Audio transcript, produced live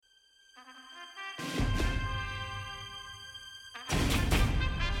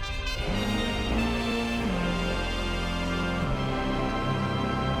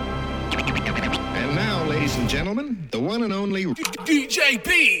gentlemen, the one and only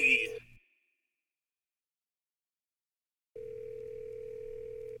DJB.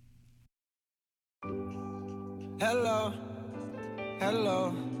 Hello,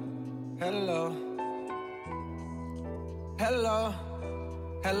 hello, hello, hello,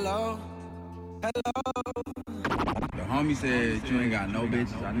 hello, hello. The homie said you ain't got no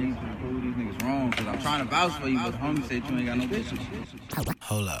bitches. I need you to prove these niggas wrong, cause I'm trying to vouch for you, but the homie said you ain't got no bitches.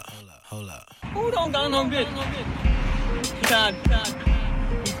 Hold up. Who don't got no bitch? You don't?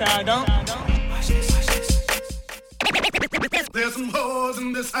 There's some hoes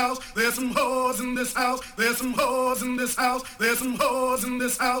in this house. There's some hoes in this house. There's some hoes in this house. There's some hoes in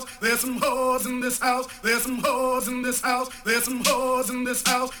this house. There's some hoes in this house. There's some hoes in this house. There's some hoes in this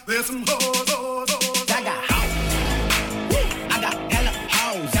house. There's some hoes. I got hoes. I got hella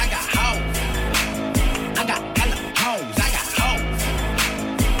hoes. I got hoes. I got hella hoes. I got hoes.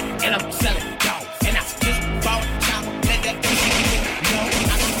 And I'm selling dope. And I just bought a chopper. Let that bitch know.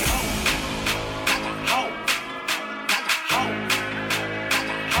 I got hoes. I got hoes.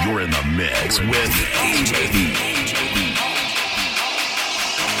 You're in the mix with DJB.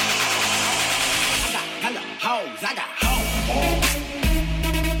 I got hella hoes. I got hoes.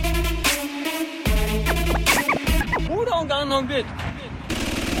 Who don't got no bitch?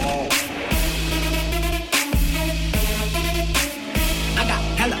 I got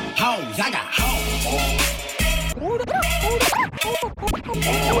hella hoes. I got hoes.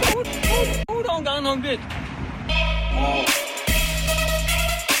 Who don't got no bitch?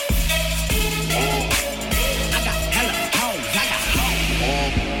 I got hella hoes. I got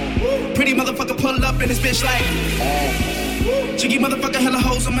hoes. Pretty motherfucker pull up in this bitch like. Jiggy motherfucker hella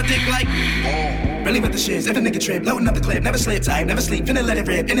hoes on my dick like. Really with the shits, if a nigga trip, loading up the clip, never slip tight, never sleep, finna let it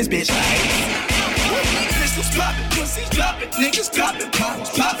rip in this bitch like. Pistols poppin', pussies droppin', niggas coppin', pounds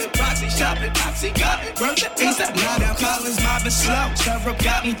poppin', proxy shopping, oxy got it, worth the ASAP, now down Collins, mobbing slow, syrup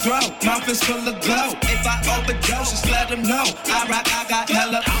got me throw, mouth is full of glow, if I overdose, just let them know, I rock, I got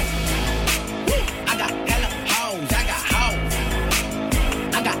hella hoes, I got hella hoes, I got hoes,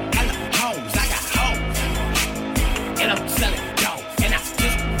 I got hella hoes, I got hoes, and I'm selling dope, and I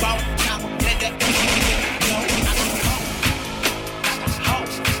just bought a chopper, let that bitch know, I got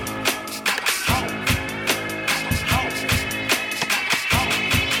hoes, I got hoes,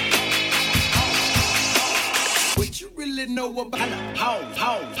 what you really know about hoes,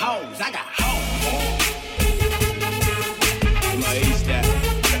 hoes, hoes, I got hoes. My East that.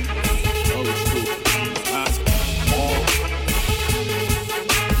 Old school.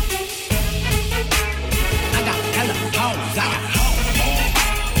 I got hella hoes, I got hoes.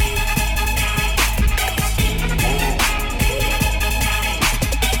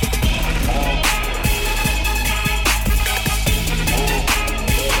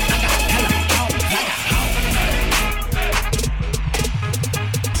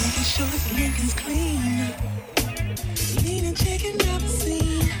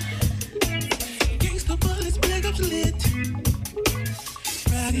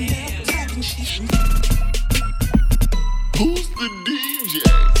 Who's the DJ?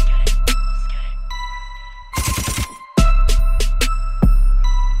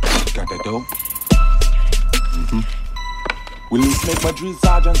 Got that dope? Will this make my drill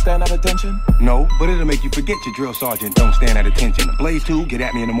sergeant stand at attention? No, but it'll make you forget your drill sergeant don't stand at attention. Blaze 2, get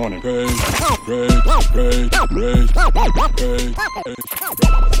at me in the morning.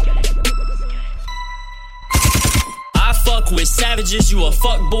 I fuck with savages, you a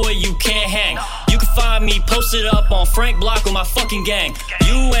fuck boy, you can't hang. You can find me posted up on Frank Block with my fucking gang.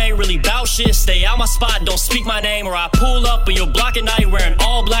 You ain't really bout shit, stay out my spot, don't speak my name, or I pull up in your block at night wearing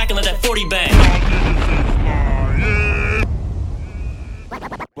all black and let that 40 bang.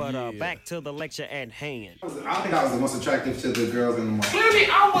 But back to the lecture at hand. I think I was the most attractive to the girls in the mall. Clearly,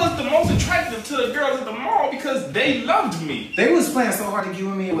 I was the most attractive to the girls at the mall because they loved me. They was playing so hard to get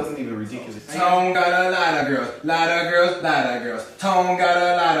with me, it wasn't even ridiculous. Tone got a lot of girls, lot of girls, lot of girls. Tone got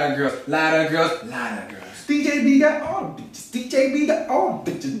a lot of girls, lot of girls, lot of girls. DJB got all the bitches. DJB got all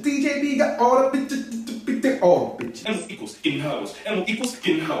the bitches. DJB got all the bitches. All the bitches. M equals getting hoes. M equals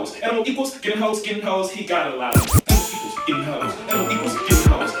getting hoes. M equals getting hoes, getting hoes. He got a lot of them. M equals getting hoes. M equals getting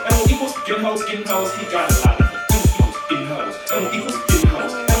hoes. M equals getting hoes, getting hoes. He got a lot of them. M equals getting hoes. M equals getting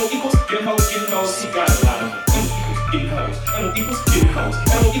hoes. M equals getting hoes, getting hoes. He got a lot of them. M equals getting hoes. M equals getting hoes.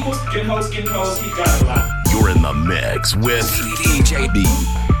 M equals getting hoes, getting hoes. He got a lot. You're in the mix with DJB.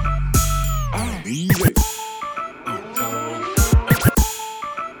 Easy.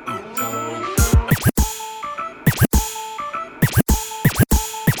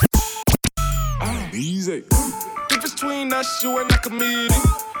 Easy. If between us, you and I committed.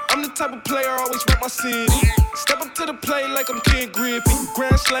 I'm the type of player, always rep my city. Step up to the plate like I'm Ken Griffey.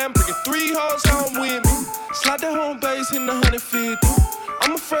 Grand slam, bringing 3 hoes home with me. Slide the home base, hitting 150.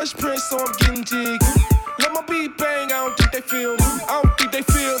 I'm a fresh prince, so I'm getting jiggy. Let my beat bang, I don't think they feel me. I don't think they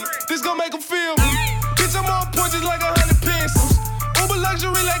feel me. This gon' make them feel me. Bitch, I'm on point just like 100 pencils. Uber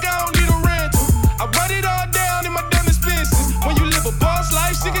luxury like I don't need a rental. I run it all down in my damn expenses. When you live a boss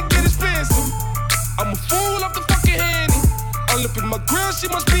life, shit can get expensive. I'm a fool off the fucking handy. All up in my grill, she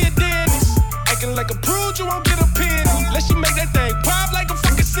must be a dentist. Acting like a prude, you won't get a penny. Let she make that thing pop like a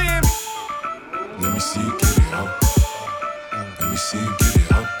fucking Sammy. Let me see you get it out. Let me see you get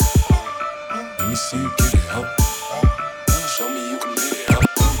it out. Let me see you get it out. Show me you can get it out.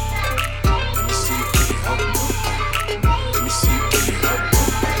 Let me see you get it out. Let me see you get it out.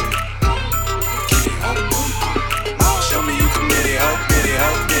 Get it out. Show me you can get it out. Get it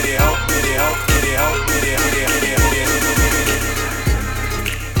out. Get it out. Get it out. Get it out. Get it out. Get it out. Get it out.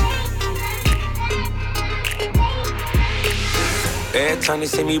 Every time they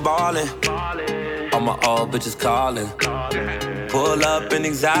see me ballin', all my old bitches callin'. Pull up in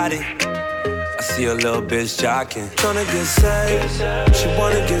anxiety, I see a little bitch jockin'. Tryna get saved, she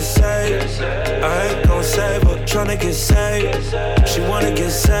wanna get saved. I ain't gon' save her, tryna get saved. She wanna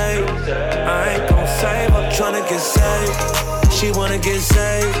get saved, I ain't gon' save her. Tryna get saved, she wanna get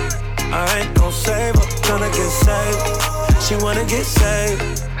saved. I ain't gon' save her, tryna get saved. She wanna get saved,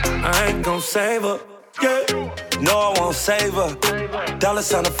 I ain't gon' save her. Yeah. No, I won't save her. Dolla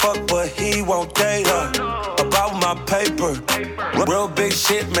sign to fuck, but he won't date her. About my paper, real big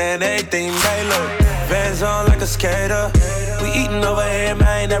shit, man, everything tailored. Vans on like a skater. We eatin' over here,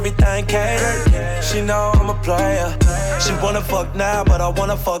 man, everything catered. She know I'm a player. She wanna fuck now, but I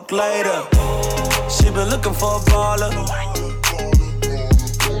wanna fuck later. She been looking for a baller.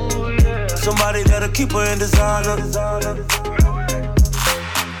 Somebody that'll keep her in designer.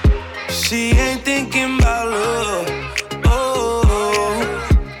 She ain't thinking about love, oh.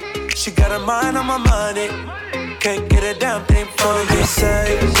 She got her mind on my money. Can't get a damn thing from her. Get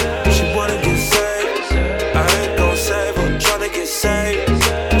saved, she wanna get saved. I ain't gon' save her, tryna get saved.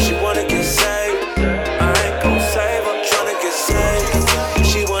 She wanna get saved. I ain't gon' save her, tryna get saved.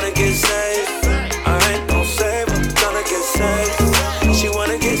 She wanna get saved. I ain't gon' save her, tryna get saved. She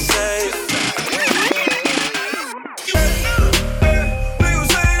wanna get saved.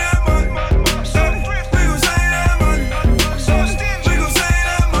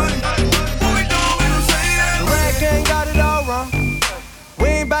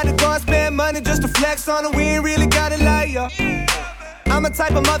 Just to flex on it, we ain't really got it like ya. I'm a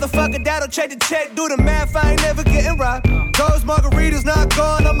type of motherfucker that'll check the check, do the math, I ain't never getting robbed. Those margaritas not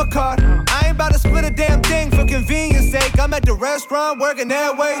going on my card. I ain't about to split a damn thing for convenience sake. I'm at the restaurant working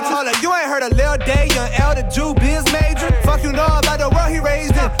that way. Hold up, you ain't heard of Lil Day, young L, the Jew biz major. Fuck you know about the world he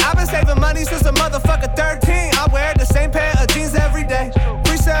raised in. I've been saving money since a motherfucker 13. I wear the same pair of jeans every day.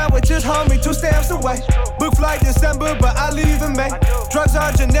 Free sandwiches, homie, 2 stamps away. Book flight December, but I leave in May. Drugs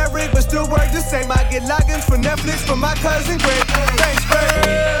are generic, but still work the same. I get logins for Netflix from my cousin Greg. Thanks,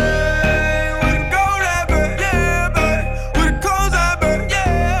 Greg.